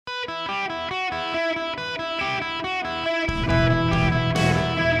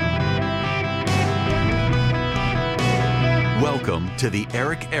Welcome to the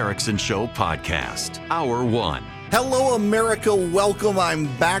Erickson Show podcast, Hour 1. Hello, America. Welcome.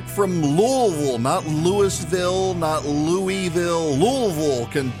 I'm back from Louisville, not Louisville, not Louisville, Louisville,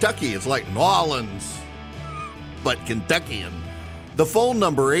 Kentucky. It's like New Orleans, but Kentuckian. The phone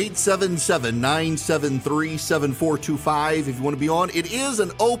number, 877-973-7425, if you want to be on. It is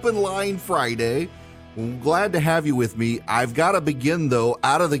an open line Friday. I'm glad to have you with me. I've got to begin, though,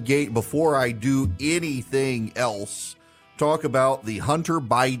 out of the gate before I do anything else, talk about the Hunter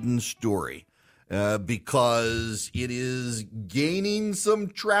Biden story. Because it is gaining some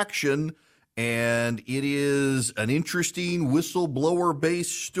traction, and it is an interesting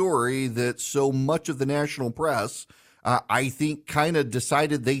whistleblower-based story that so much of the national press, I think, kind of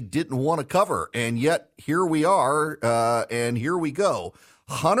decided they didn't want to cover. And yet, here we are, and here we go.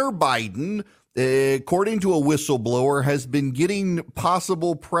 Hunter Biden, according to a whistleblower, has been getting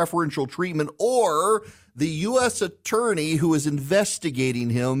possible preferential treatment, or the U.S. attorney who is investigating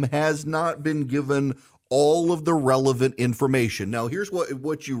him has not been given all of the relevant information. Now, here's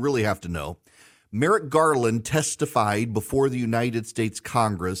what you really have to know. Merrick Garland testified before the United States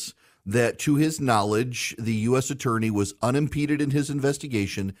Congress that, to his knowledge, the U.S. attorney was unimpeded in his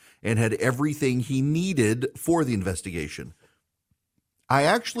investigation and had everything he needed for the investigation. I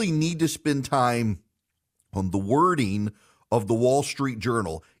actually need to spend time on the wording of the Wall Street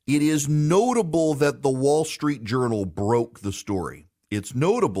Journal. It is notable that the Wall Street Journal broke the story. It's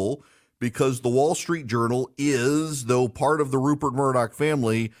notable because the Wall Street Journal is, though part of the Rupert Murdoch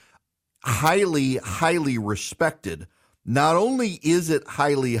family, highly, highly respected. Not only is it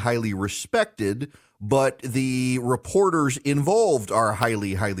highly, highly respected, but the reporters involved are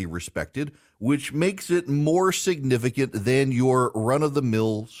highly, highly respected, which makes it more significant than your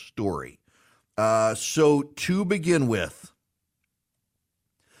run-of-the-mill story. So to begin with,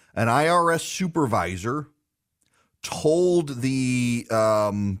 an IRS supervisor told the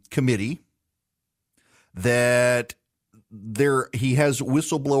committee that he has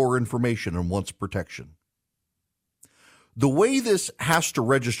whistleblower information and wants protection. The way this has to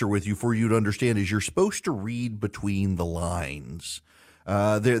register with you for you to understand is you're supposed to read between the lines.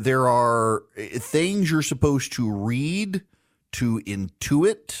 There are things you're supposed to read, to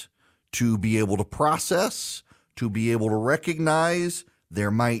intuit, to be able to process, to be able to recognize.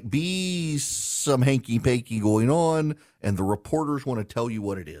 There might be some hanky-panky going on, and the reporters want to tell you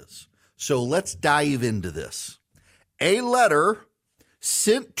what it is. So let's dive into this. A letter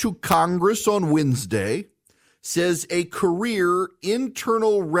sent to Congress on Wednesday says a career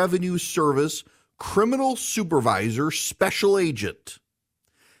Internal Revenue Service criminal supervisor special agent.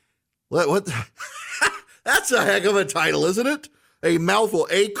 What? That's a heck of a title, isn't it? A mouthful.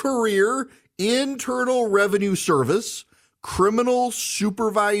 A career Internal Revenue Service criminal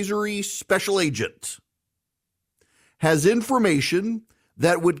supervisory special agent has information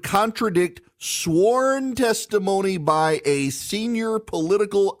that would contradict sworn testimony by a senior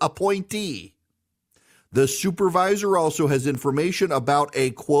political appointee. The supervisor also has information about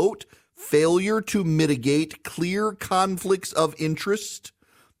a, quote, failure to mitigate clear conflicts of interest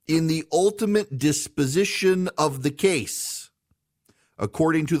in the ultimate disposition of the case,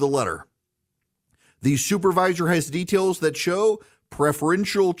 according to the letter. The supervisor has details that show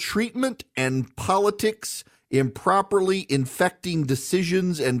preferential treatment and politics improperly infecting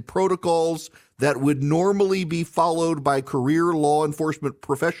decisions and protocols that would normally be followed by career law enforcement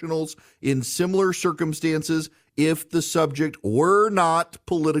professionals in similar circumstances if the subject were not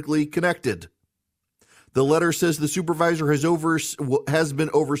politically connected. The letter says the supervisor has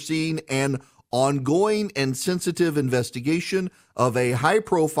been overseeing an ongoing and sensitive investigation of a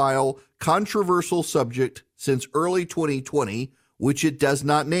high-profile, controversial subject since early 2020, which it does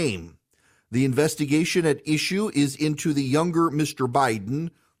not name. The investigation at issue is into the younger Mr. Biden,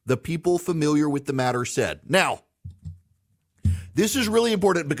 the people familiar with the matter said. Now, this is really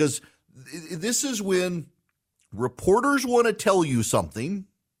important because this is when reporters want to tell you something,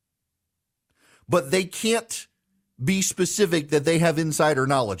 but they can't be specific that they have insider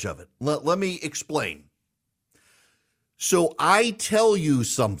knowledge of it. Let me explain. So I tell you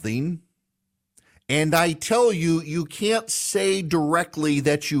something, and I tell you, you can't say directly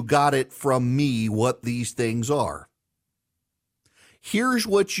that you got it from me what these things are. Here's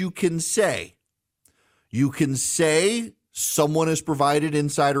what you can say. You can say someone has provided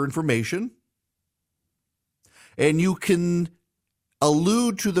insider information, and you can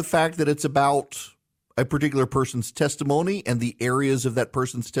allude to the fact that it's about a particular person's testimony and the areas of that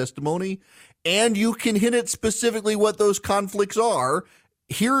person's testimony, and you can hint at specifically what those conflicts are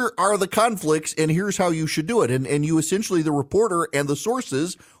here are the conflicts and here's how you should do it. And you essentially, the reporter and the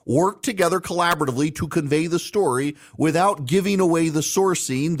sources work together collaboratively to convey the story without giving away the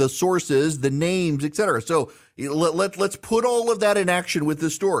sourcing, the sources, the names, etc. So let's put all of that in action with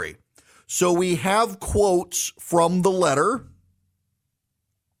this story. So we have quotes from the letter,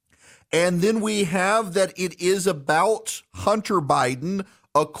 and then we have that it is about Hunter Biden,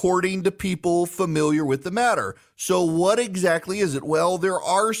 according to people familiar with the matter. So what exactly is it? Well, there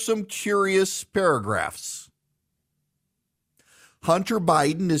are some curious paragraphs. Hunter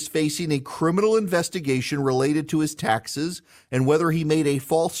Biden is facing a criminal investigation related to his taxes and whether he made a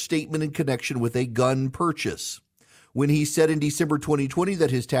false statement in connection with a gun purchase. When he said in December 2020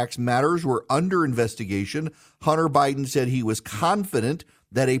 that his tax matters were under investigation, Hunter Biden said he was confident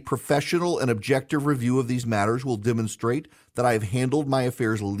that a professional and objective review of these matters will demonstrate that I have handled my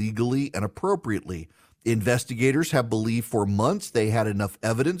affairs legally and appropriately. Investigators have believed for months they had enough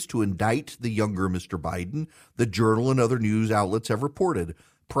evidence to indict the younger Mr. Biden, the Journal and other news outlets have reported.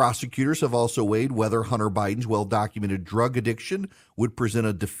 Prosecutors have also weighed whether Hunter Biden's well-documented drug addiction would present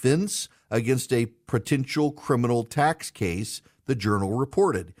a defense against a potential criminal tax case, the Journal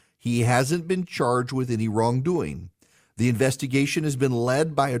reported. He hasn't been charged with any wrongdoing. The investigation has been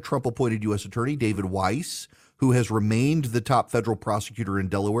led by a Trump-appointed U.S. Attorney, David Weiss, who has remained the top federal prosecutor in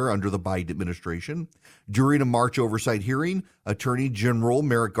Delaware under the Biden administration. During a March oversight hearing, Attorney General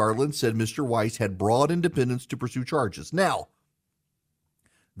Merrick Garland said Mr. Weiss had broad independence to pursue charges. Now,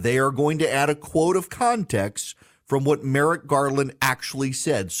 they are going to add a quote of context from what Merrick Garland actually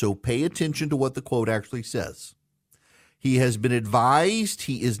said, so pay attention to what the quote actually says. He has been advised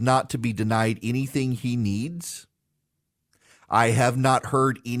he is not to be denied anything he needs. I have not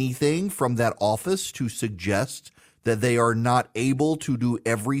heard anything from that office to suggest that they are not able to do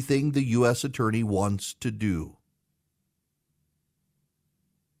everything the U.S. Attorney wants to do.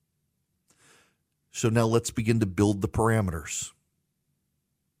 So now let's begin to build the parameters.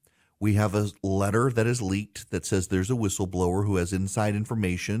 We have a letter that is leaked that says there's a whistleblower who has inside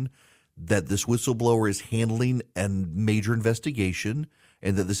information that this whistleblower is handling a major investigation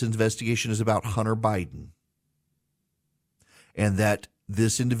and that this investigation is about Hunter Biden. And that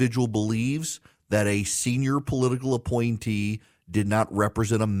this individual believes that a senior political appointee did not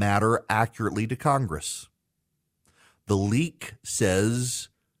represent a matter accurately to Congress. The leak says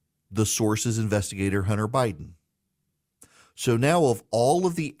the source is investigator Hunter Biden. So now of all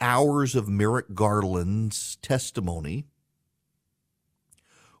of the hours of Merrick Garland's testimony,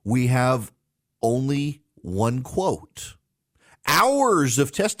 we have only one quote. Hours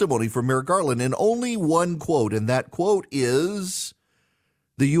of testimony from Merrick Garland and only one quote. And that quote is,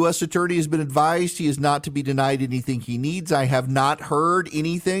 the U.S. Attorney has been advised he is not to be denied anything he needs. I have not heard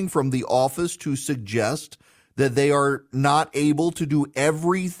anything from the office to suggest that they are not able to do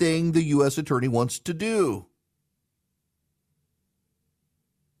everything the U.S. Attorney wants to do.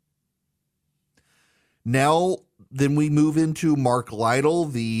 Now, then we move into Mark Lytle,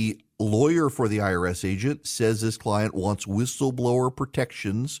 the lawyer for the IRS agent, says his client wants whistleblower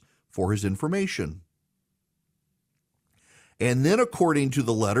protections for his information. And then, according to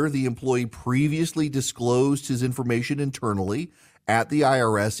the letter, the employee previously disclosed his information internally at the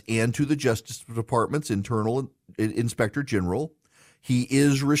IRS and to the Justice Department's internal inspector general. He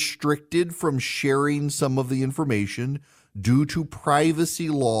is restricted from sharing some of the information due to privacy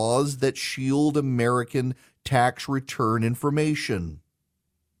laws that shield American tax return information.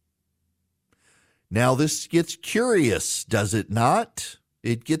 Now, this gets curious, does it not?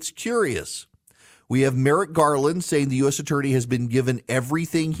 It gets curious. We have Merrick Garland saying the U.S. Attorney has been given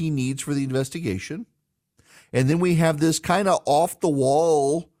everything he needs for the investigation. And then we have this kind of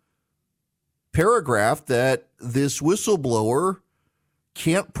off-the-wall paragraph that this whistleblower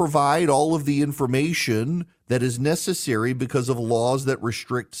can't provide all of the information that is necessary because of laws that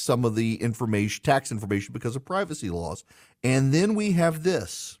restrict some of the information, tax information, because of privacy laws. And then we have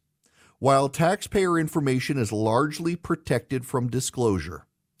this. While taxpayer information is largely protected from disclosure,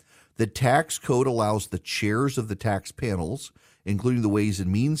 the tax code allows the chairs of the tax panels, including the Ways and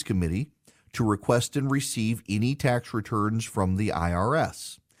Means Committee, to request and receive any tax returns from the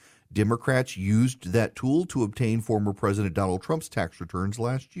IRS. Democrats used that tool to obtain former President Donald Trump's tax returns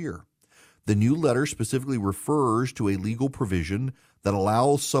last year. The new letter specifically refers to a legal provision that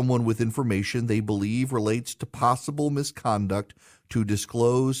allows someone with information they believe relates to possible misconduct to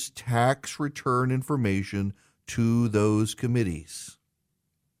disclose tax return information to those committees.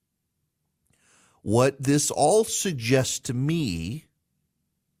 What this all suggests to me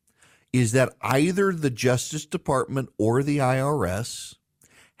is that either the Justice Department or the IRS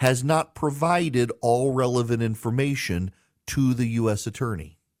has not provided all relevant information to the U.S.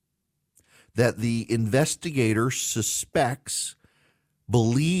 attorney, that the investigator suspects,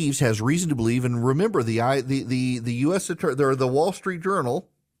 believes, has reason to believe. And remember, the U.S. attorney, the Wall Street Journal.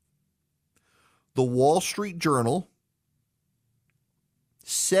 The Wall Street Journal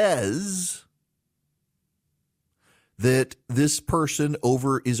says that this person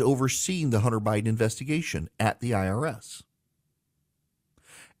is overseeing the Hunter Biden investigation at the IRS.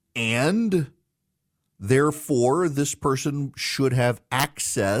 And therefore, this person should have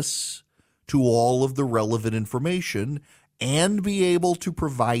access to all of the relevant information and be able to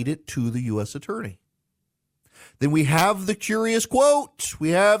provide it to the U.S. attorney. Then we have the curious quote.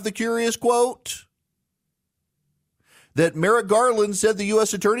 That Merrick Garland said the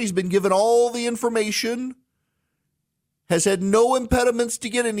U.S. attorney's been given all the information, has had no impediments to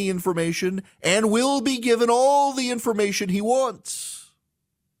get any information, and will be given all the information he wants.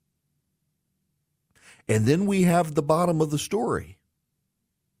 And then we have the bottom of the story,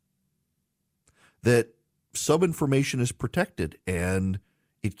 that some information is protected and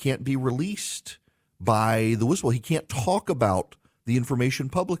it can't be released by the whistleblower. He can't talk about the information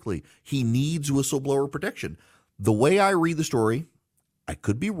publicly. He needs whistleblower protection. The way I read the story, I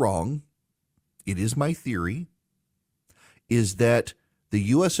could be wrong, it is my theory, is that the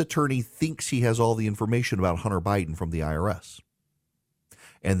U.S. attorney thinks he has all the information about Hunter Biden from the IRS,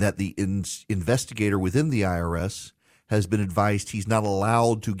 and that the investigator within the IRS has been advised he's not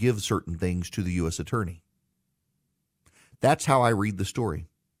allowed to give certain things to the U.S. attorney. That's how I read the story.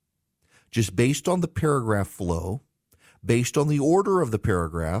 Just based on the paragraph flow, based on the order of the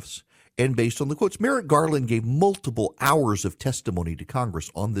paragraphs, and based on the quotes. Merrick Garland gave multiple hours of testimony to Congress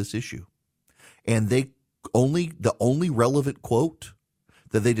on this issue. And the only relevant quote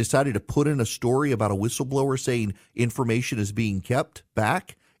that they decided to put in a story about a whistleblower saying information is being kept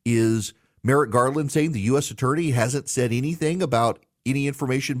back is Merrick Garland saying the U.S. attorney hasn't said anything about any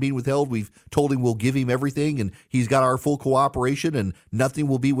information being withheld. We've told him we'll give him everything and he's got our full cooperation and nothing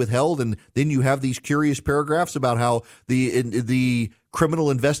will be withheld. And then you have these curious paragraphs about how the criminal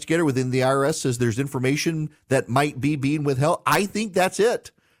investigator within the IRS says there's information that might be being withheld. I think that's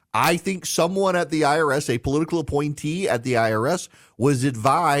it. I think someone at the IRS, a political appointee at the IRS, was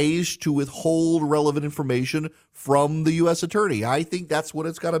advised to withhold relevant information from the U.S. attorney. I think that's what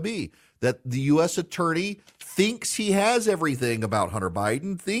it's got to be, that the U.S. attorney thinks he has everything about Hunter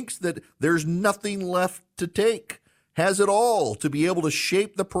Biden, thinks that there's nothing left to take, has it all to be able to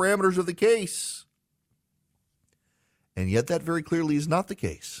shape the parameters of the case. And yet that very clearly is not the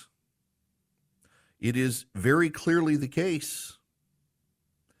case. It is very clearly the case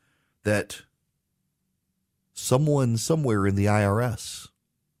that someone somewhere in the IRS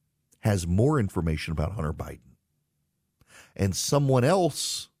has more information about Hunter Biden. And someone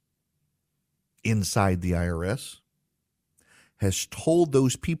else inside the IRS has told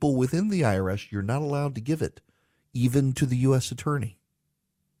those people within the IRS, you're not allowed to give it, even to the U.S. attorney.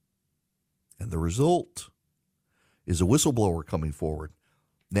 And the result is a whistleblower coming forward.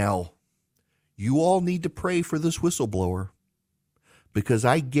 Now, you all need to pray for this whistleblower, because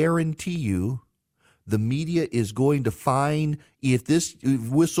I guarantee you the media is going to find, if this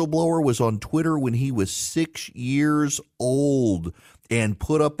whistleblower was on Twitter when he was 6 years old and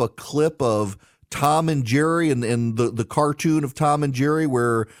put up a clip of Tom and Jerry and the cartoon of Tom and Jerry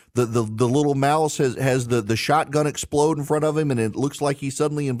where the little mouse has the shotgun explode in front of him and it looks like he's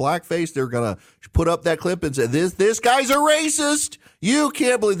suddenly in blackface, they're going to put up that clip and say, this guy's a racist. You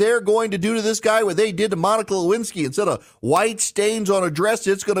can't believe they're going to do to this guy what they did to Monica Lewinsky. Instead of white stains on a dress,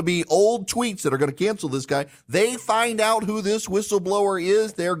 it's going to be old tweets that are going to cancel this guy. They find out who this whistleblower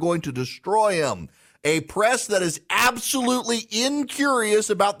is, they're going to destroy him. A press that is absolutely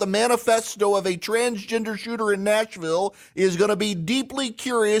incurious about the manifesto of a transgender shooter in Nashville is going to be deeply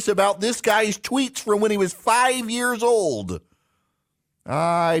curious about this guy's tweets from when he was 5 years old.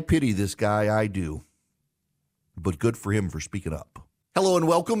 I pity this guy, I do. But good for him for speaking up. Hello and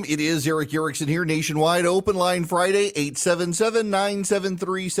welcome. It is Erick Erickson here, Nationwide Open Line Friday,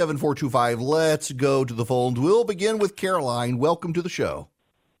 877-973-7425. Let's go to the phones. We'll begin with Caroline. Welcome to the show.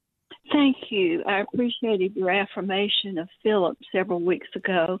 Thank you. I appreciated your affirmation of Philip several weeks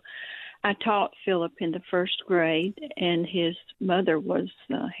ago. I taught Philip in the first grade, and his mother was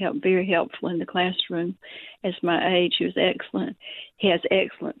very helpful in the classroom. As my age, he was excellent. He has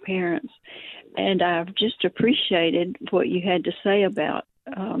excellent parents. And I've just appreciated what you had to say about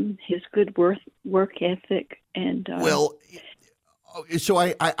his good work ethic. And So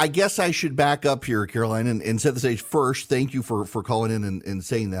I guess I should back up here, Caroline, and set the stage first. Thank you for calling in and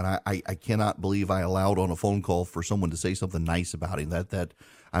saying that. I cannot believe I allowed on a phone call for someone to say something nice about him. That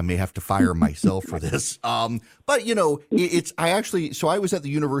I may have to fire myself for this. But I was at the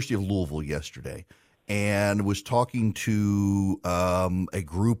University of Louisville yesterday and was talking to a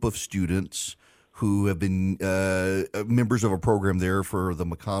group of students who have been members of a program there for the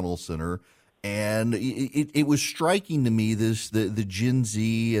McConnell Center. And it was striking to me the Gen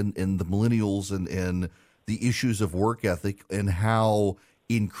Z and the millennials and the issues of work ethic, and how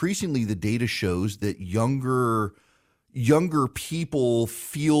increasingly the data shows that younger people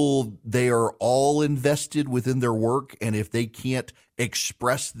feel they are all invested within their work, and if they can't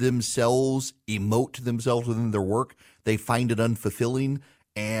express themselves, emote themselves within their work, they find it unfulfilling,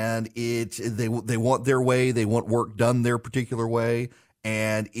 and they want their way, they want work done their particular way.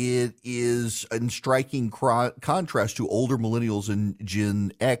 And it is in striking contrast to older millennials and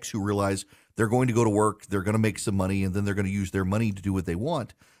Gen X who realize they're going to go to work, they're going to make some money, and then they're going to use their money to do what they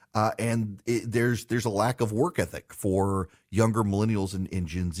want. There's a lack of work ethic for younger millennials and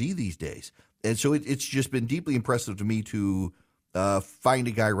Gen Z these days. And so it's just been deeply impressive to me to find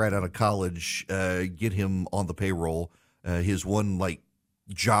a guy right out of college, get him on the payroll, his one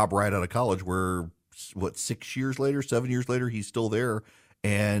job right out of college where 7 years later, he's still there,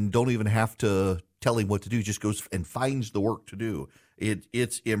 and don't even have to tell him what to do. Just goes and finds the work to do.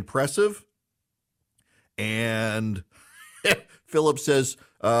 It's impressive. And Philip says,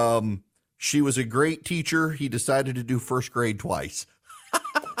 she was a great teacher. He decided to do first grade twice.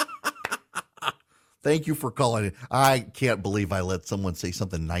 Thank you for calling it. I can't believe I let someone say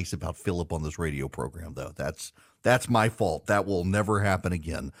something nice about Philip on this radio program, though. That's my fault. That will never happen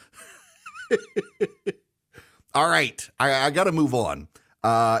again. All right. I got to move on.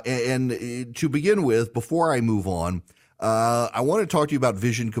 And to begin with, before I move on, I want to talk to you about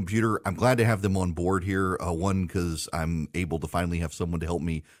Vision Computer. I'm glad to have them on board here. One, because I'm able to finally have someone to help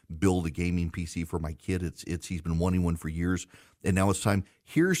me build a gaming PC for my kid. He's been wanting one for years, and now it's time.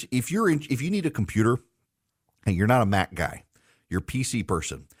 If you need a computer and you're not a Mac guy, you're a PC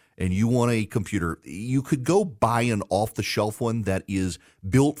person, and you want a computer, you could go buy an off-the-shelf one that is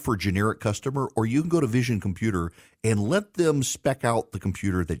built for generic customer, or you can go to Vision Computer and let them spec out the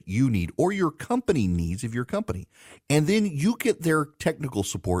computer that you need or your company needs if you're a company. And then you get their technical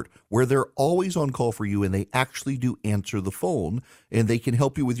support where they're always on call for you, and they actually do answer the phone, and they can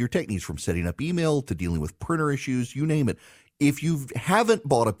help you with your tech needs, from setting up email to dealing with printer issues, you name it. If you haven't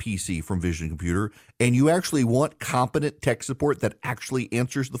bought a PC from Vision Computer and you actually want competent tech support that actually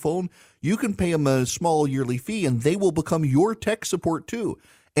answers the phone, you can pay them a small yearly fee and they will become your tech support too.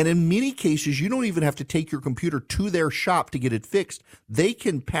 And in many cases, you don't even have to take your computer to their shop to get it fixed. They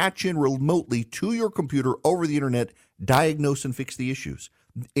can patch in remotely to your computer over the internet, diagnose and fix the issues.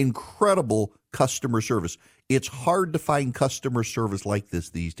 Incredible customer service. It's hard to find customer service like this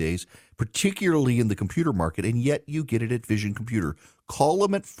these days, particularly in the computer market, and yet you get it at Vision Computer. Call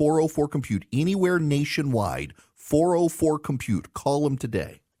them at 404-COMPUTE, anywhere nationwide. 404-COMPUTE. Call them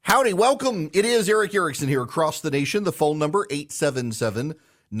today. Howdy, welcome. It is Erick Erickson here across the nation. The phone number,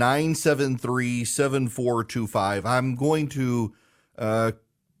 877-973-7425. I'm going to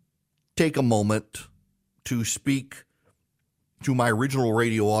take a moment to speak to my original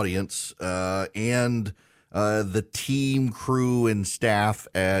radio audience and the team, crew, and staff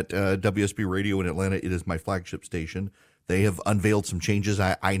at WSB Radio in Atlanta. It is my flagship station. They have unveiled some changes.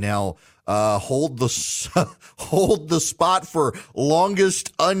 I now hold the spot for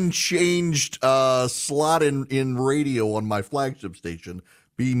longest unchanged slot in radio on my flagship station,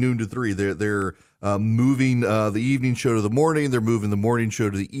 being noon to 3. They're moving the evening show to the morning. They're moving the morning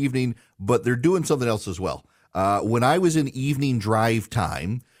show to the evening, but they're doing something else as well. When I was in evening drive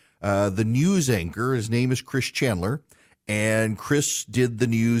time, the news anchor, his name is Chris Chandler, and Chris did the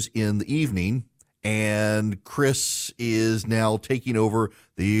news in the evening, and Chris is now taking over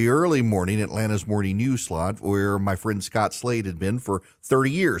the early morning, Atlanta's morning news slot, where my friend Scott Slade had been for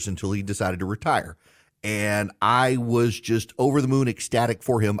 30 years until he decided to retire. And I was just over the moon ecstatic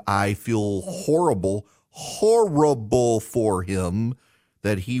for him. I feel horrible for him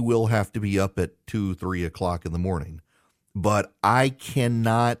that he will have to be up at 2-3 o'clock in the morning. But I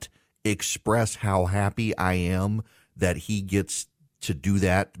cannot express how happy I am that he gets to do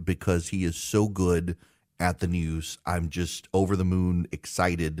that, because he is so good at the news. I'm just over the moon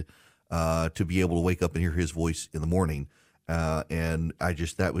excited to be able to wake up and hear his voice in the morning. And I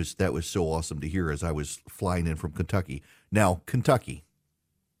just, that was so awesome to hear as I was flying in from Kentucky. Now, Kentucky.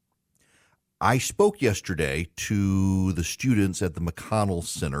 I spoke yesterday to the students at the McConnell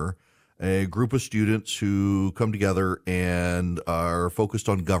Center, a group of students who come together and are focused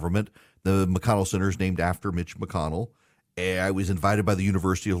on government. The McConnell Center is named after Mitch McConnell. I was invited by the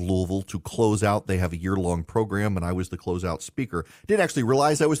University of Louisville to close out. They have a year-long program, and I was the closeout speaker. Didn't actually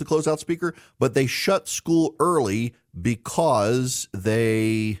realize I was the closeout speaker, but they shut school early because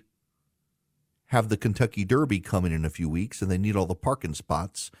they have the Kentucky Derby coming in a few weeks, and they need all the parking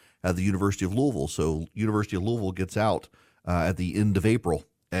spots at the University of Louisville. So University of Louisville gets out at the end of April,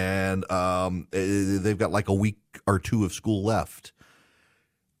 and they've got like a week or two of school left.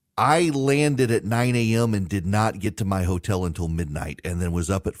 I landed at 9 a.m. and did not get to my hotel until midnight, and then was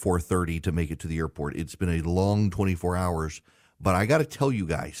up at 4:30 to make it to the airport. It's been a long 24 hours, but I got to tell you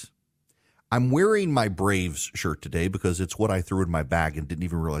guys, I'm wearing my Braves shirt today because it's what I threw in my bag and didn't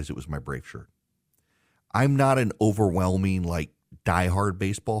even realize it was my Brave shirt. I'm not an overwhelming, diehard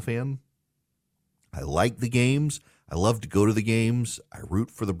baseball fan. I like the games. I love to go to the games. I root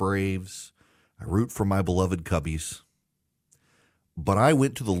for the Braves. I root for my beloved Cubbies. But I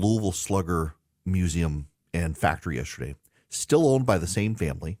went to the Louisville Slugger Museum and Factory yesterday, still owned by the same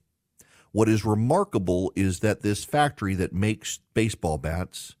family. What is remarkable is that this factory that makes baseball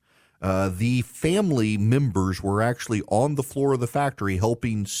bats, the family members were actually on the floor of the factory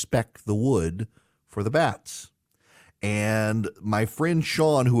helping spec the wood for the bats. And my friend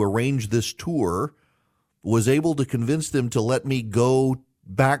Sean, who arranged this tour, was able to convince them to let me go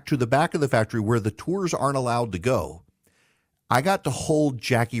back to the back of the factory where the tours aren't allowed to go. I got to hold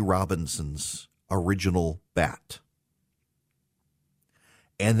Jackie Robinson's original bat.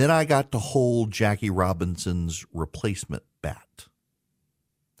 And then I got to hold Jackie Robinson's replacement bat.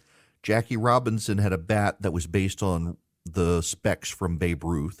 Jackie Robinson had a bat that was based on the specs from Babe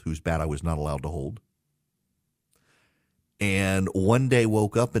Ruth, whose bat I was not allowed to hold. And one day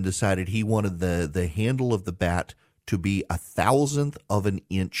woke up and decided he wanted the handle of the bat to be 1/1000th of an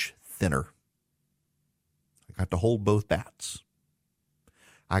inch thinner. I got to hold both bats.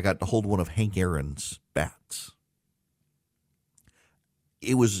 I got to hold one of Hank Aaron's bats.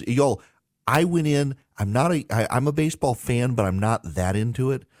 It was, y'all, I went in, I'm a baseball fan, but I'm not that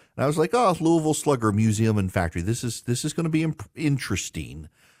into it. And I was like, oh, Louisville Slugger Museum and Factory. This is going to be interesting.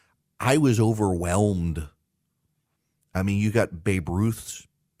 I was overwhelmed. I mean, you got Babe Ruth's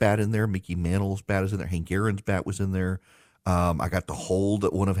bat in there. Mickey Mantle's bat is in there. Hank Aaron's bat was in there. I got to hold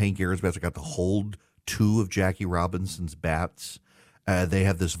one of Hank Aaron's bats. I got to hold two of Jackie Robinson's bats. They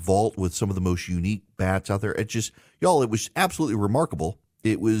have this vault with some of the most unique bats out there. It just, y'all, it was absolutely remarkable.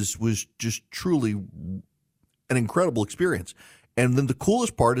 It was just truly an incredible experience. And then the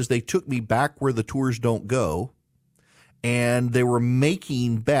coolest part is they took me back where the tours don't go, and they were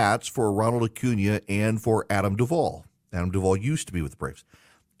making bats for Ronald Acuna and for Adam Duvall. Adam Duvall used to be with the Braves.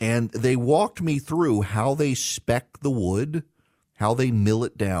 And they walked me through how they spec the wood, how they mill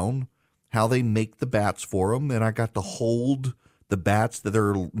it down, how they make the bats for them. And I got to hold the bats that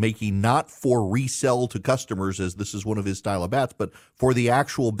they're making, not for resell to customers, as this is one of his style of bats, but for the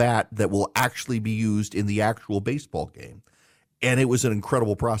actual bat that will actually be used in the actual baseball game. And it was an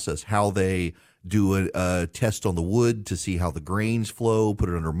incredible process, how they do a test on the wood to see how the grains flow, put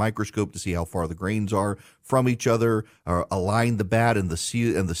it under a microscope to see how far the grains are from each other, align the bat and the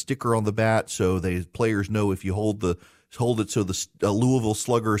sticker on the bat so the players know if you hold it so the Louisville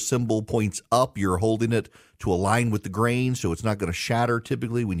Slugger symbol points up, you're holding it to align with the grain so it's not going to shatter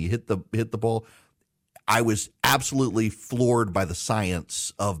typically when you hit the ball. I was absolutely floored by the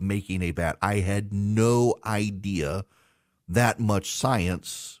science of making a bat. I had no idea that much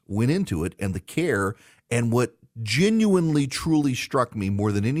science went into it, and the care. And what genuinely, truly struck me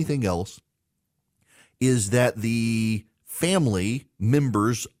more than anything else is that the family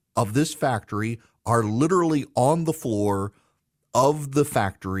members of this factory are literally on the floor of the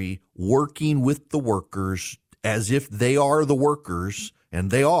factory working with the workers as if they are the workers,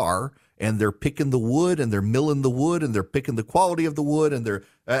 and they are, and they're picking the wood and they're milling the wood and they're picking the quality of the wood, and they're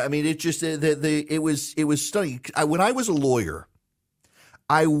it was stunning. When I was a lawyer,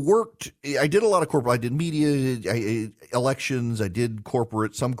 I did a lot of corporate. I did media, elections, I did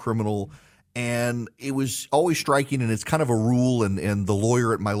corporate, some criminal, and it was always striking, and it's kind of a rule, and the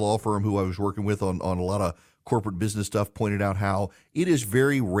lawyer at my law firm who I was working with on a lot of corporate business stuff pointed out how it is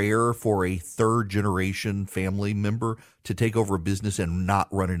very rare for a third-generation family member to take over a business and not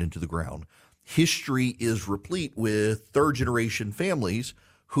run it into the ground. History is replete with third-generation families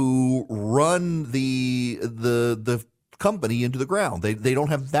who run the company into the ground. They don't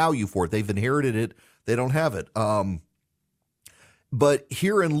have value for it. They've inherited it. They don't have it. But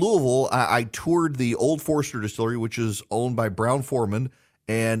here in Louisville, I toured the Old Forester Distillery, which is owned by Brown-Forman,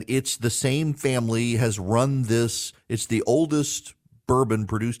 and it's the same family has run this. It's the oldest bourbon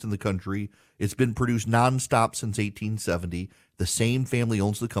produced in the country. It's been produced nonstop since 1870. The same family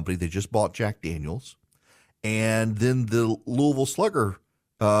owns the company. They just bought Jack Daniels. And then the Louisville Slugger,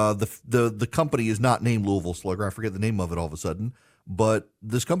 the company is not named Louisville Slugger. I forget the name of it all of a sudden. But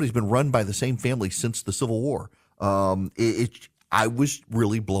this company's been run by the same family since the Civil War. I was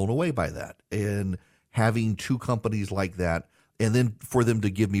really blown away by that. And having two companies like that, and then for them to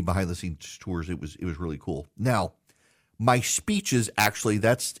give me behind-the-scenes tours, it was really cool. Now, my speeches, actually,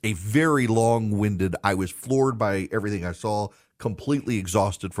 that's a very long-winded. I was floored by everything I saw, completely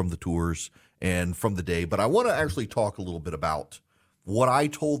exhausted from the tours and from the day. But I want to actually talk a little bit about what I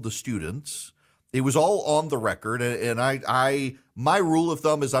told the students. It was all on the record, and my rule of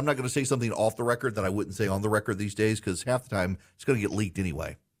thumb is I'm not going to say something off the record that I wouldn't say on the record these days, because half the time it's going to get leaked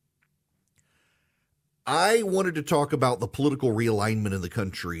anyway. I wanted to talk about the political realignment in the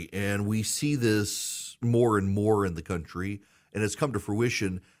country, and we see this more and more in the country, and it's come to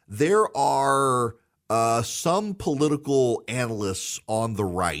fruition. There are some political analysts on the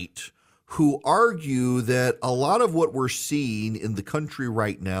right who argue that a lot of what we're seeing in the country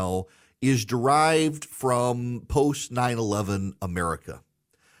right now is derived from post 9/11 America.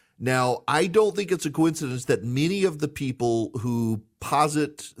 Now, I don't think it's a coincidence that many of the people who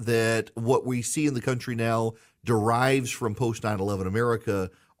posit that what we see in the country now derives from post 9/11 America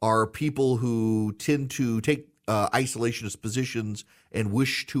are people who tend to take isolationist positions and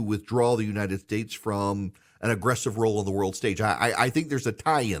wish to withdraw the United States from an aggressive role on the world stage. I think there's a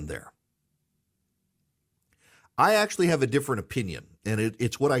tie-in there. I actually have a different opinion, and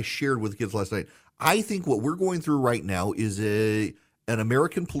it's what I shared with the kids last night. I think what we're going through right now is an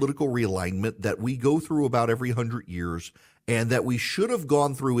American political realignment that we go through about every 100 years, and that we should have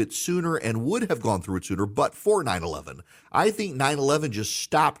gone through it sooner and would have gone through it sooner, but for 9/11. I think 9/11 just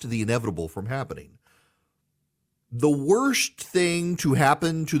stopped the inevitable from happening. The worst thing to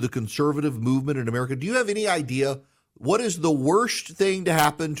happen to the conservative movement in America, do you have any idea what is the worst thing to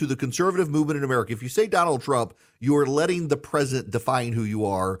happen to the conservative movement in America? If you say Donald Trump, you're letting the present define who you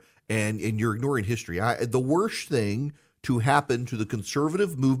are, and you're ignoring history. The worst thing to happen to the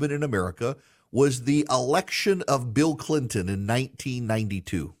conservative movement in America was the election of Bill Clinton in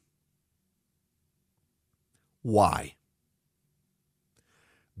 1992. Why?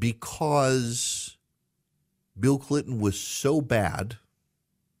 Because Bill Clinton was so bad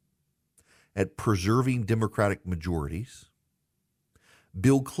at preserving Democratic majorities.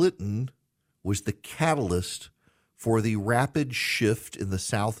 Bill Clinton was the catalyst for the rapid shift in the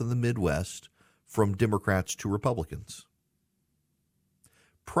South and the Midwest from Democrats to Republicans.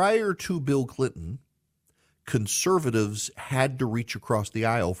 Prior to Bill Clinton, conservatives had to reach across the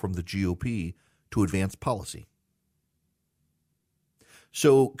aisle from the GOP to advance policy.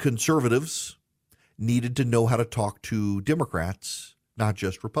 So conservatives needed to know how to talk to Democrats, not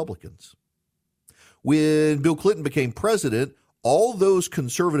just Republicans. When Bill Clinton became president, all those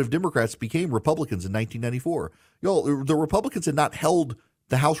conservative Democrats became Republicans in 1994. The Republicans had not held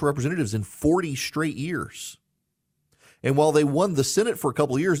the House of Representatives in 40 straight years. And while they won the Senate for a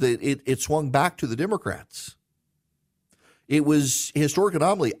couple of years, it swung back to the Democrats. It was a historic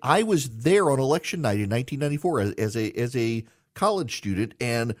anomaly. I was there on election night in 1994 as a college student,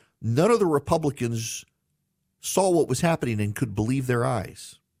 and none of the Republicans saw what was happening and could believe their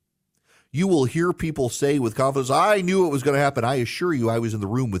eyes. You will hear people say with confidence, I knew it was going to happen. I assure you, I was in the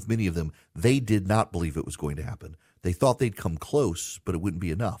room with many of them. They did not believe it was going to happen. They thought they'd come close, but it wouldn't be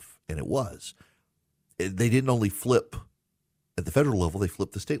enough, and it was. They didn't only flip at the federal level, they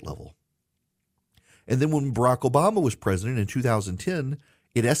flipped the state level. And then when Barack Obama was president in 2010,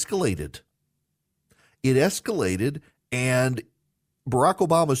 it escalated. And Barack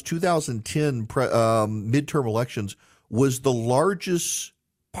Obama's 2010 midterm elections was the largest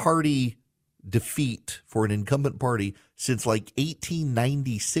party defeat for an incumbent party since like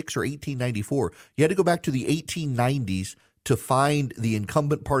 1896 or 1894. You had to go back to the 1890s to find the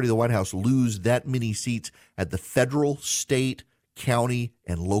incumbent party of the White House lose that many seats at the federal, state, county,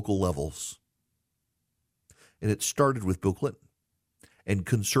 and local levels. And it started with Bill Clinton. And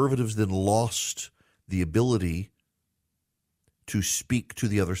conservatives then lost the ability to speak to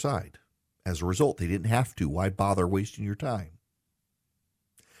the other side. As a result, they didn't have to. Why bother wasting your time?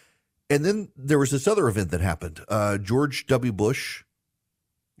 And then there was this other event that happened. George W. Bush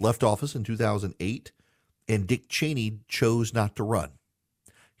left office in 2008, and Dick Cheney chose not to run.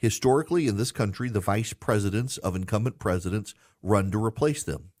 Historically, in this country, the vice presidents of incumbent presidents run to replace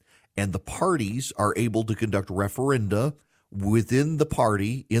them. And the parties are able to conduct referenda within the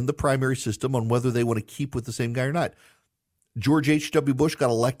party in the primary system on whether they want to keep with the same guy or not. George H.W. Bush got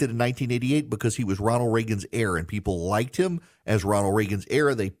elected in 1988 because he was Ronald Reagan's heir, and people liked him as Ronald Reagan's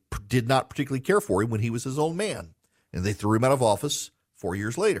heir. They did not particularly care for him when he was his own man, and they threw him out of office 4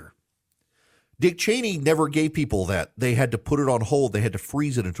 years later. Dick Cheney never gave people that. They had to put it on hold. They had to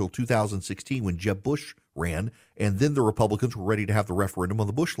freeze it until 2016 when Jeb Bush ran, and then the Republicans were ready to have the referendum on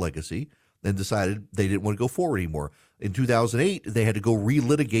the Bush legacy and decided they didn't want to go forward anymore. In 2008, they had to go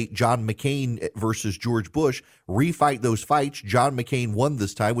relitigate John McCain versus George Bush, refight those fights. John McCain won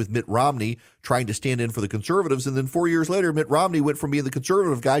this time with Mitt Romney trying to stand in for the conservatives. And then 4 years later, Mitt Romney went from being the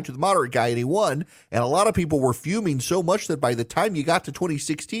conservative guy to the moderate guy, and he won. And a lot of people were fuming so much that by the time you got to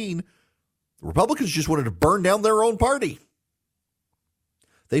 2016, Republicans just wanted to burn down their own party.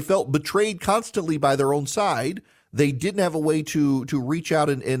 They felt betrayed constantly by their own side. They didn't have a way to reach out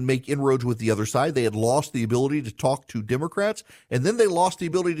and make inroads with the other side. They had lost the ability to talk to Democrats, and then they lost the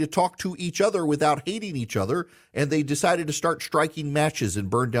ability to talk to each other without hating each other, and they decided to start striking matches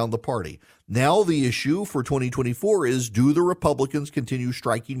and burn down the party. Now the issue for 2024 is, do the Republicans continue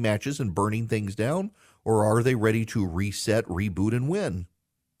striking matches and burning things down, or are they ready to reset, reboot, and win?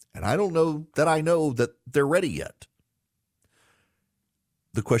 And I don't know that I know that they're ready yet.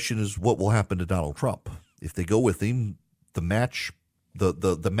 The question is, what will happen to Donald Trump? If they go with him, the match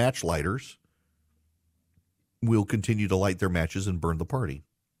lighters will continue to light their matches and burn the party.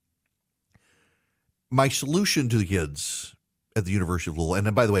 My solution to the kids at the University of Louisville,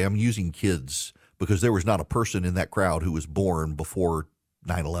 and by the way, I'm using kids because there was not a person in that crowd who was born before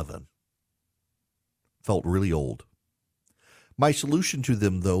 9/11. Felt really old. My solution to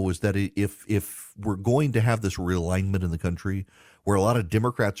them, though, is that if we're going to have this realignment in the country where a lot of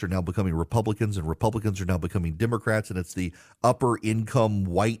Democrats are now becoming Republicans and Republicans are now becoming Democrats, and it's the upper income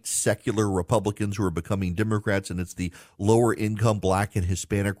white secular Republicans who are becoming Democrats, and it's the lower income black and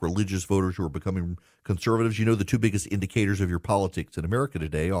Hispanic religious voters who are becoming conservatives. You know, the two biggest indicators of your politics in America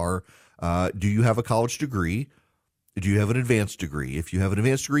today are, do you have a college degree? Do you have an advanced degree? If you have an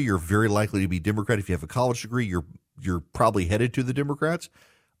advanced degree, you're very likely to be Democrat. If you have a college degree, you're probably headed to the Democrats.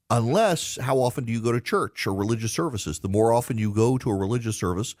 Unless, how often do you go to church or religious services? The more often you go to a religious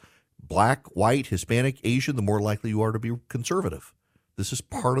service, black, white, Hispanic, Asian, the more likely you are to be conservative. This is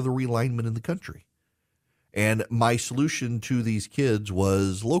part of the realignment in the country. And my solution to these kids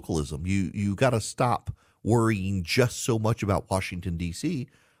was localism. You got to stop worrying just so much about Washington, D.C.,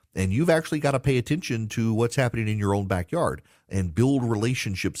 and you've actually got to pay attention to what's happening in your own backyard and build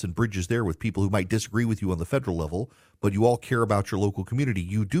relationships and bridges there with people who might disagree with you on the federal level, but you all care about your local community.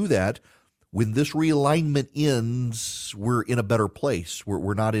 You do that. When this realignment ends, we're in a better place.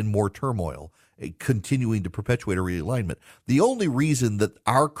 We're not in more turmoil, continuing to perpetuate a realignment. The only reason that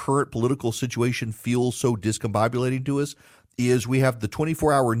our current political situation feels so discombobulating to us is we have the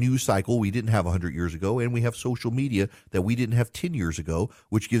 24-hour news cycle we didn't have 100 years ago, and we have social media that we didn't have 10 years ago,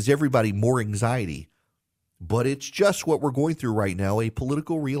 which gives everybody more anxiety. But it's just what we're going through right now, a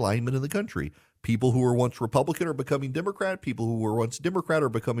political realignment in the country. People who were once Republican are becoming Democrat. People who were once Democrat are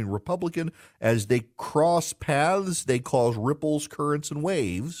becoming Republican. As they cross paths, they cause ripples, currents, and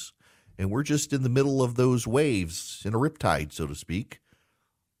waves. And we're just in the middle of those waves in a riptide, so to speak.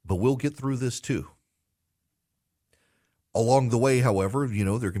 But we'll get through this too. Along the way, however,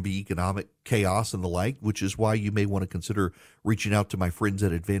 there can be economic chaos and the like, which is why you may want to consider reaching out to my friends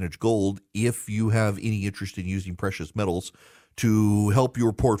at Advantage Gold if you have any interest in using precious metals to help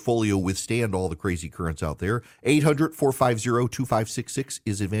your portfolio withstand all the crazy currents out there. 800-450-2566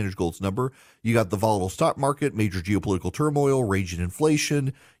 is Advantage Gold's number. You got the volatile stock market, major geopolitical turmoil, raging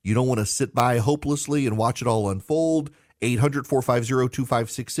inflation. You don't want to sit by hopelessly and watch it all unfold.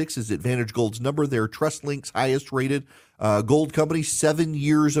 800-450-2566 is Advantage Gold's number. They're TrustLink's highest rated gold company 7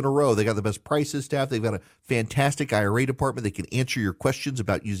 years in a row. They got the best prices staff. They've got a fantastic IRA department. They can answer your questions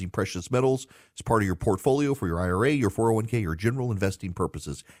about using precious metals as part of your portfolio for your IRA, your 401k, or general investing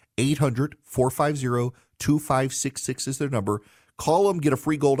purposes. 800-450-2566 is their number. Call them, get a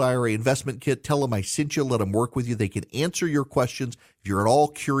free gold IRA investment kit. Tell them I sent you. Let them work with you. They can answer your questions if you're at all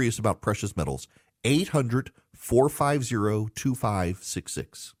curious about precious metals.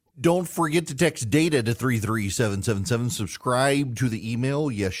 800-450-2566. Don't forget to text DATA to 33777. Subscribe to the email.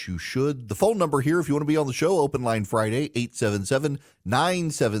 Yes, you should. The phone number here, if you want to be on the show, open line Friday,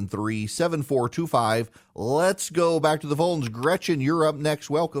 877-973-7425. Let's go back to the phones. Gretchen, you're up next.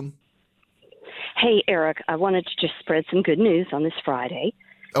 Welcome. Hey, Eric, I wanted to just spread some good news on this Friday.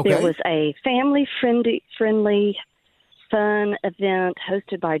 Okay. There was a family-friendly, fun event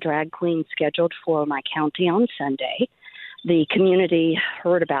hosted by drag queens scheduled for my county on Sunday. The community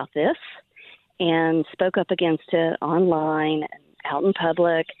heard about this and spoke up against it online and out in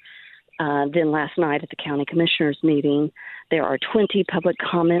public. Then last night at the county commissioners meeting, there are 20 public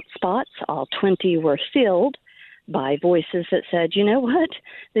comment spots. All 20 were filled by voices that said, you know what,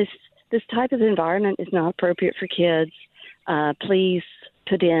 this type of environment is not appropriate for kids. Please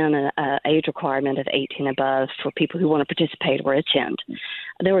put in an age requirement of 18 above for people who want to participate or attend.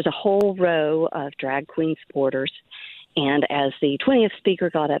 There was a whole row of drag queen supporters, and as the 20th speaker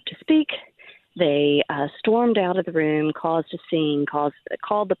got up to speak, they stormed out of the room, caused a scene, called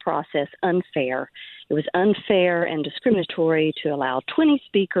the process unfair. It was unfair and discriminatory to allow 20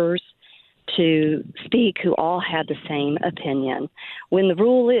 speakers to speak who all had the same opinion. When the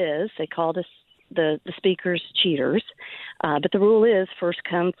rule is, they called us the speakers cheaters, but the rule is first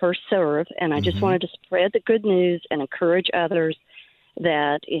come, first serve, and I just wanted to spread the good news and encourage others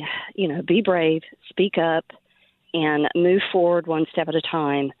that, be brave, speak up, and move forward one step at a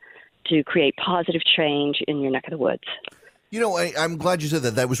time to create positive change in your neck of the woods. I'm glad you said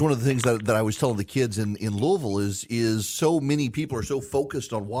that. That was one of the things that I was telling the kids in Louisville is so many people are so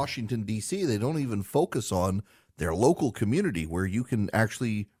focused on Washington, D.C., they don't even focus on their local community where you can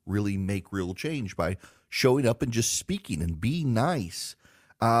actually really make real change by showing up and just speaking and being nice.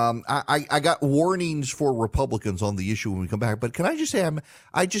 I got warnings for Republicans on the issue when we come back, but can I just say,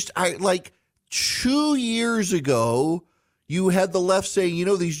 I like 2 years ago, you had the left saying,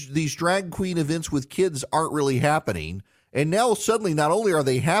 these drag queen events with kids aren't really happening. And now suddenly not only are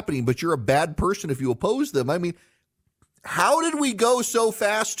they happening, but you're a bad person if you oppose them. I mean, how did we go so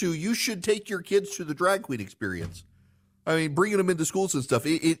fast to you should take your kids to the drag queen experience? I mean, bringing them into schools and stuff.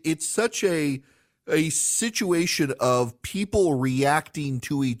 It's such a situation of people reacting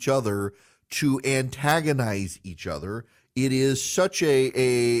to each other to antagonize each other. It is such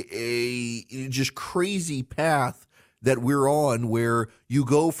a just crazy path that we're on, where you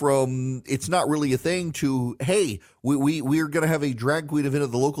go from it's not really a thing to, hey, we're going to have a drag queen event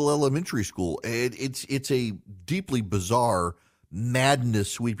at the local elementary school. And it's a deeply bizarre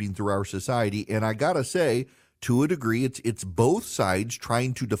madness sweeping through our society. And I got to say, to a degree, it's both sides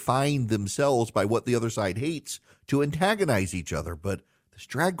trying to define themselves by what the other side hates to antagonize each other. But this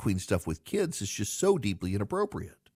drag queen stuff with kids is just so deeply inappropriate.